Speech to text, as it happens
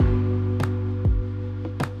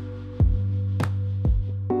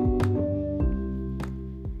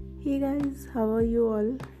how are you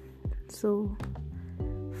all? So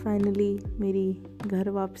finally मेरी घर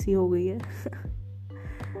वापसी हो गई है.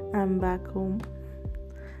 I'm back home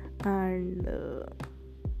and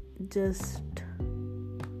just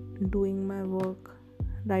doing my work.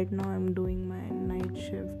 Right now I'm doing my night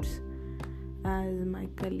shifts as my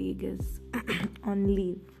colleague is on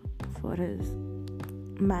leave for his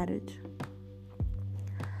marriage.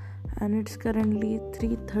 And it's currently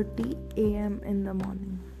 3:30 a.m. in the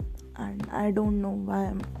morning, and I don't know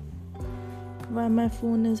why my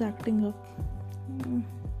phone is acting up.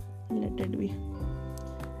 Let it be.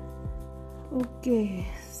 Okay,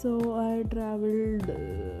 so I traveled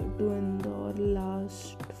to Indore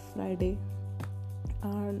last Friday,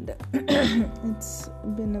 and it's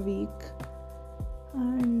been a week,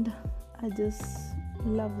 and I just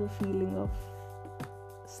love the feeling of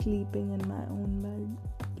sleeping in my own bed.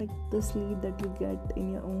 Like, the sleep that you get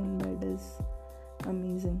in your own bed is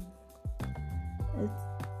amazing.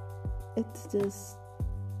 It's just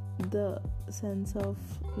the sense of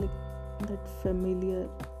like that familiar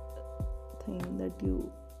thing that you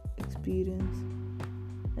experience.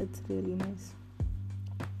 It's really nice.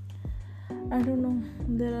 I don't know,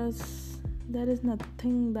 there is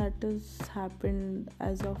nothing that has happened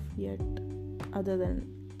as of yet other than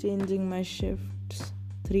changing my shifts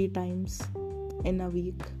 3 times in a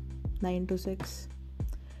week, 9 to 6,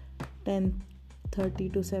 10:30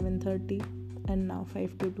 to 7:30, and now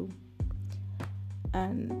 5 to 2,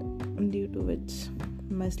 and due to which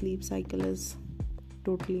my sleep cycle is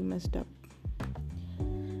totally messed up.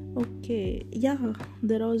 Okay, yeah,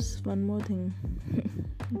 there was one more thing.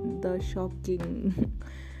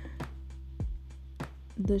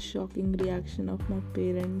 the shocking reaction of my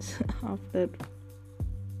parents after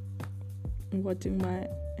watching my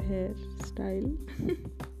hairstyle.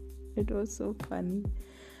 It was so funny,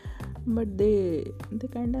 but they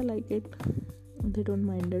kind of like it. They don't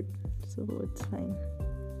mind it, so it's fine.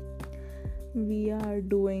 We are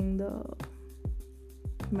doing the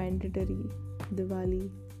mandatory Diwali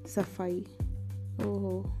Safai.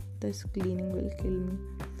 Oh, this cleaning will kill me.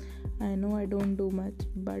 I know I don't do much,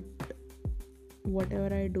 but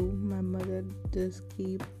whatever I do, my mother just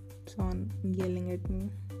keeps on yelling at me.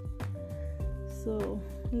 So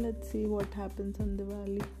let's see what happens on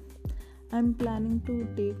Diwali. I'm planning to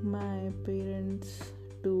take my parents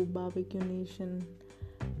to Barbecue Nation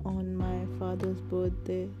on my father's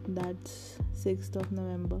birthday. That's 6th of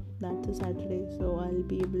November. That's a Saturday, so I'll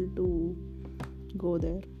be able to go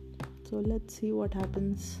there. So let's see what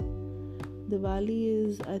happens. Diwali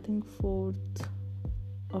is, I think, 4th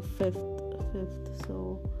or 5th,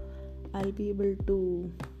 so I'll be able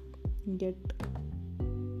to get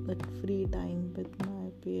that free time with my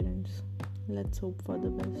parents. Let's hope for the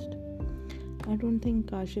best. I don't think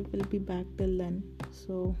Kashif will be back till then,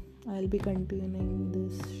 so I'll be continuing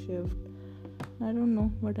this shift. I don't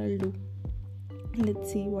know what I'll do.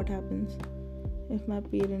 Let's see what happens. If my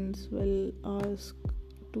parents will ask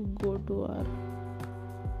to go to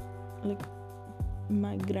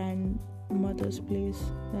my grandmother's place,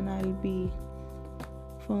 then I'll be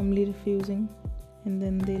firmly refusing, and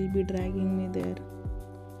then they'll be dragging me there.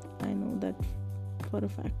 I know that for a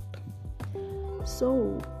fact.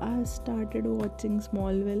 So I started watching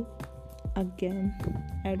Smallville again.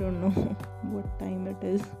 I don't know what time it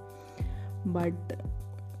is, but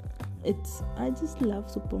I just love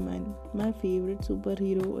Superman. My favorite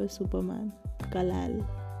superhero is Superman. Kal-El.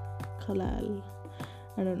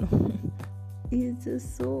 I don't know. He's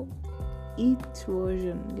just so, each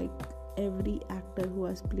version, like every actor who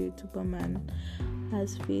has played Superman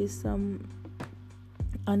has faced some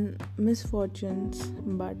misfortunes,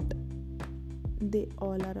 but they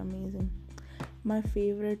all are amazing. My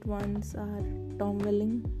favorite ones are Tom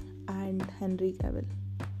Welling and Henry Cavill.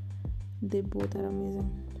 They both are amazing.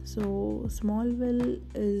 So Smallville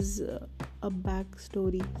is a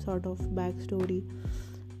backstory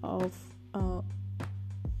of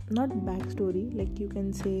not backstory, like you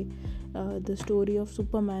can say the story of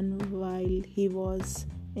Superman while he was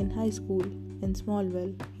in high school in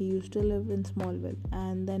Smallville. He used to live in Smallville,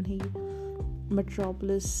 and then he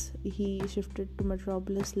shifted to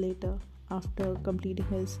Metropolis later after completing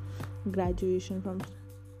his graduation from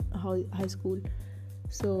high school.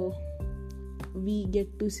 So we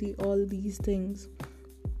get to see all these things,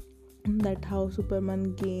 that how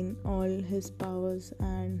Superman gained all his powers,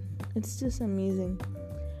 and it's just amazing.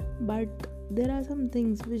 But there are some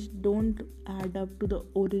things which don't add up to the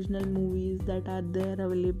original movies that are there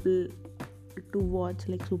available to watch,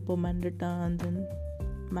 like Superman Returns and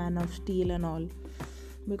Man of Steel and all,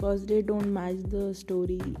 because they don't match the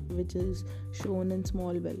story which is shown in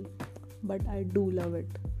Smallville. But I do love it.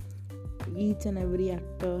 each and every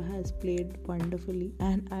actor has played wonderfully,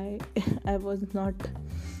 and I I was not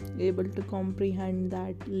able to comprehend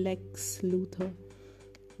that Lex Luthor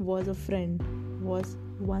was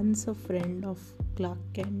once a friend of Clark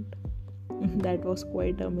Kent. That was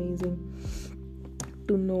quite amazing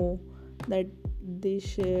to know that they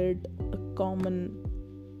shared a common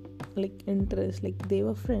interest, they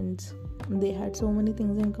were friends, they had so many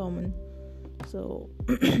things in common. So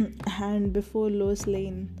and before Lois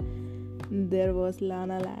Lane there was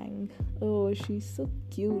Lana Lang. Oh, she's so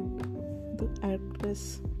cute. The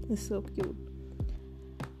actress is so cute.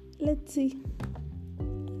 Let's see,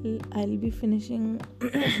 I'll be finishing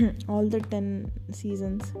all the 10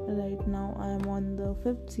 seasons. Right now I am on the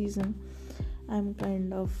 5th season. I'm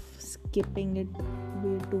kind of skipping it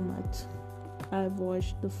way too much. I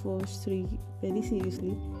watched the first 3 very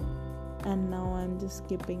seriously, and now I'm just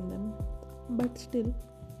skipping them. But still,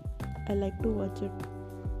 I like to watch it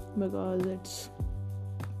because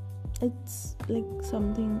it's like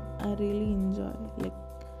something I really enjoy, like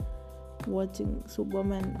watching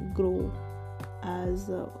Superman grow as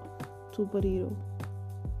a superhero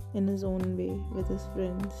in his own way with his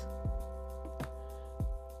friends,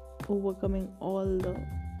 overcoming all the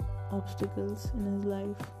obstacles in his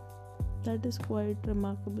life. That is quite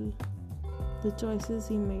remarkable, the choices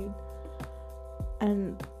he made.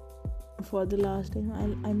 And for the last time,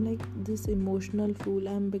 I'm like this emotional fool.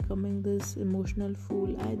 I'm becoming this emotional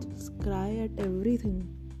fool. I just cry at everything.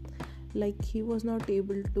 Like, he was not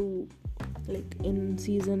able to, in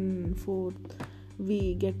season 4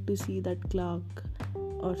 we get to see that Clark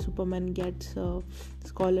or Superman gets a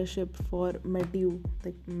scholarship for MedU,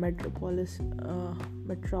 Metropolis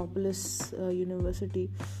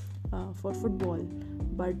University, for football.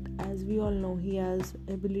 But as we all know, he has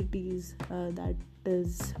abilities that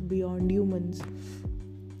is beyond humans,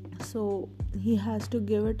 so he has to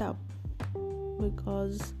give it up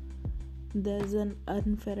because there's an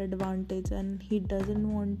unfair advantage, and he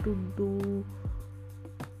doesn't want to do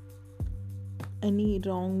any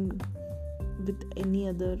wrong with any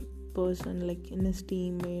other person, in his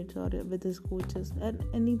teammates or with his coaches or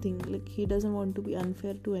anything. He doesn't want to be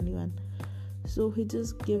unfair to anyone, so he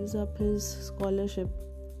just gives up his scholarship.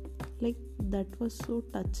 That was so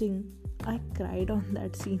touching. I cried on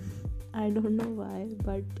that scene. I don't know why,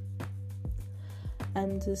 but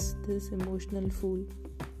I'm just this emotional fool.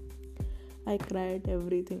 I cry at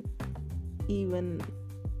everything, even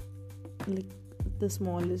the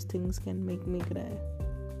smallest things can make me cry,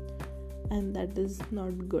 and that is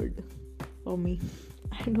not good for me.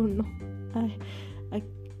 I don't know.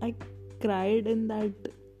 I cried in that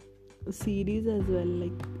series as well.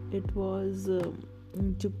 It was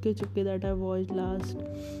Chupke Chupke that I watched last,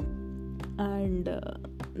 and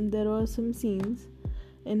there were some scenes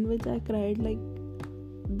in which I cried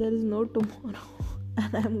there is no tomorrow.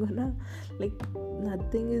 And I'm gonna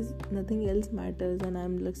nothing else matters, and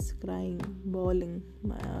I'm just crying, bawling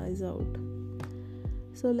my eyes out.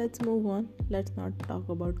 So let's move on. Let's not talk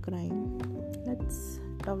about crying. Let's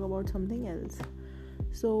talk about something else.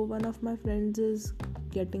 So one of my friends is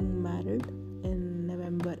getting married in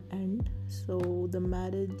November end. So the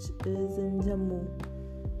marriage is in Jammu.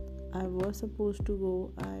 I was supposed to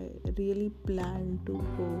go. I really planned to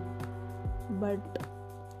go, but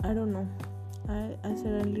I don't know. I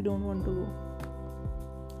suddenly don't want to go.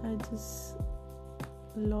 I just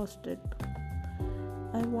lost it.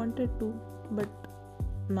 I wanted to, but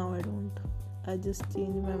now I don't. I just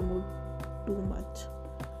changed my mood too much.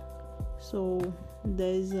 So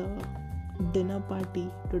there's a dinner party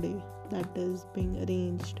today that is being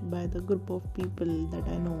arranged by the group of people that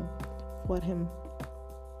I know for him.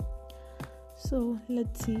 So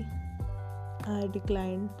let's see. I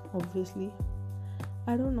declined, obviously.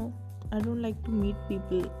 I don't know. I don't like to meet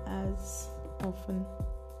people as often.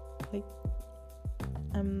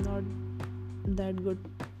 I'm not that good.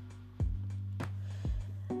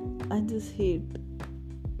 I just hate.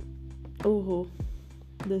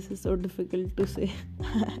 This is so difficult to say.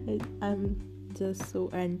 I'm just so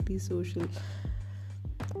antisocial.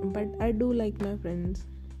 But I do like my friends.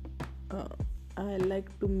 I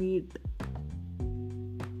like to meet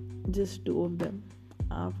just 2 of them.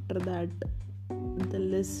 After that, the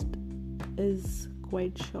list is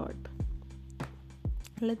quite short.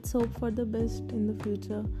 Let's hope for the best in the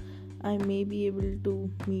future. I may be able to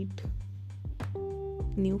meet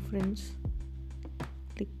new friends,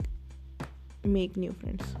 make new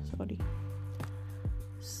friends, sorry.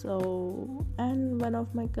 So, and one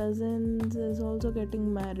of my cousins is also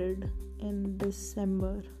getting married in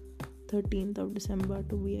December, 13th of December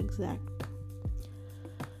to be exact.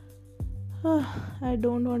 I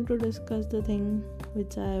don't want to discuss the thing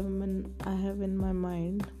which I have in my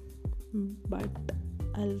mind, but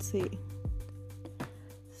I'll say.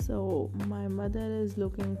 So my mother is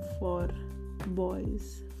looking for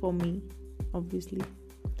boys for me, obviously,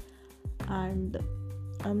 and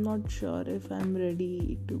I'm not sure if I'm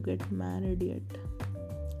ready to get married yet.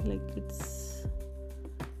 Like it's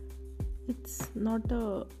not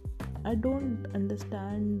a I don't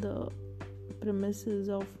understand the premises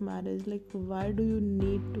of marriage. Like, why do you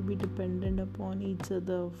need to be dependent upon each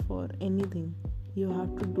other for anything? You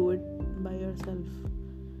have to do it by yourself.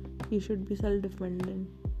 You should be self-dependent.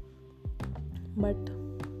 But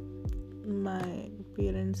my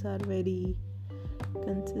parents are very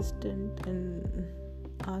consistent in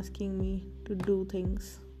asking me to do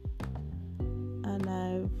things, and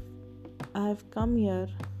I've come here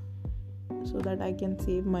so that I can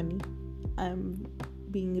save money. I'm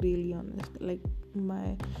being really honest. Like,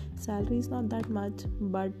 my salary is not that much,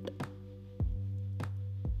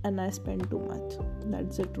 and I spend too much.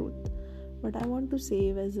 That's the truth. But I want to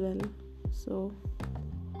save as well. So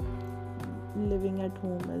living at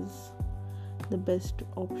home is the best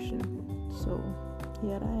option. So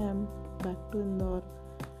here I am, back to Indore,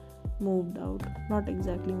 moved out. Not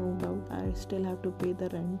exactly moved out. I still have to pay the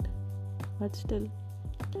rent. But still,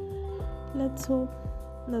 let's hope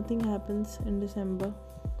nothing happens in December.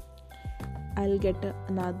 I'll get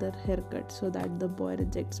another haircut so that the boy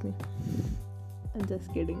rejects me. I'm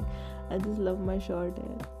just kidding. I just love my short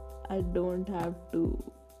hair. I don't have to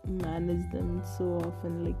manage them so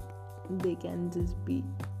often. Like, they can just be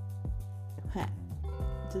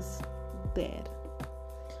just there.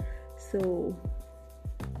 So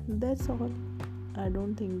that's all. I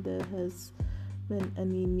don't think there has been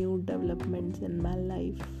any new developments in my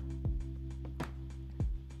life.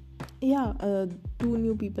 Yeah, 2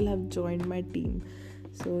 new people have joined my team.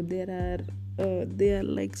 So they are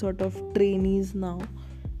like sort of trainees now,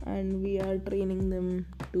 and we are training them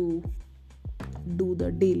to do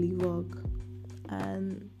the daily work,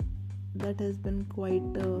 and that has been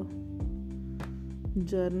quite a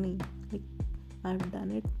journey. Like, I've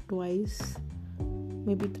done it twice,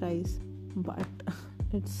 maybe thrice, but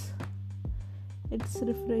it's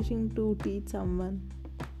refreshing to teach someone.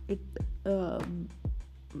 It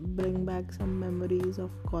bring back some memories of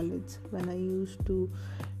college when I used to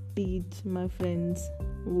teach my friends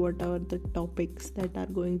whatever the topics that are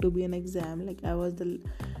going to be an exam. Like, I was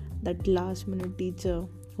that last minute teacher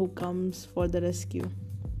who comes for the rescue.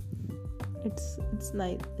 It's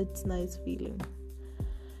nice feeling.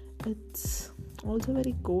 It's also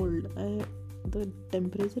very cold. The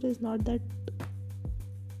temperature is not that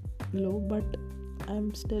low, but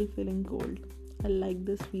I'm still feeling cold. I like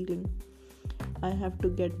this feeling. I have to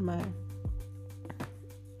get my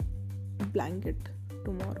blanket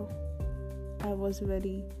tomorrow. I was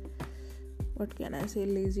very,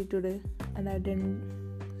 lazy today, and I didn't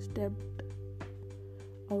step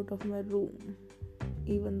out of my room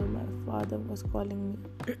even though my father was calling me.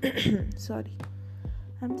 Sorry.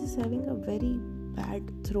 I'm just having a very bad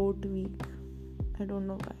throat week. I don't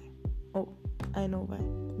know why. Oh, I know why.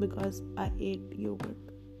 Because I ate yogurt.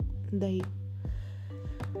 Dahi.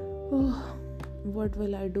 Oh, what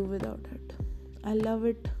will I do without it? I love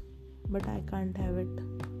it, but I can't have it,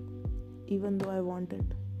 even though I want it.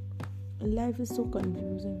 Life is so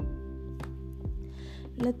confusing.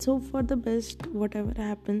 Let's hope for the best, whatever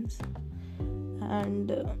happens,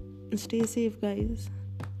 and stay safe, guys.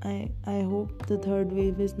 I hope the third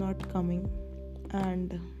wave is not coming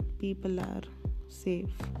and people are safe.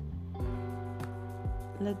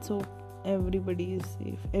 Let's hope everybody is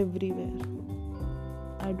safe everywhere.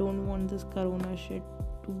 I don't want this corona shit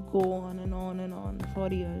to go on and on and on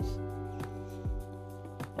for years.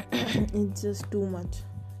 It's just too much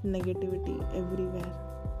negativity everywhere.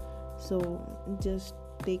 So just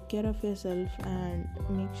take care of yourself and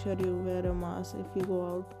make sure you wear a mask if you go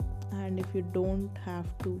out, and if you don't have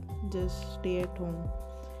to, just stay at home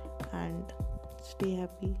and stay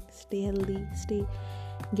happy, stay healthy,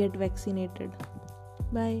 get vaccinated.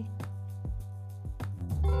 Bye.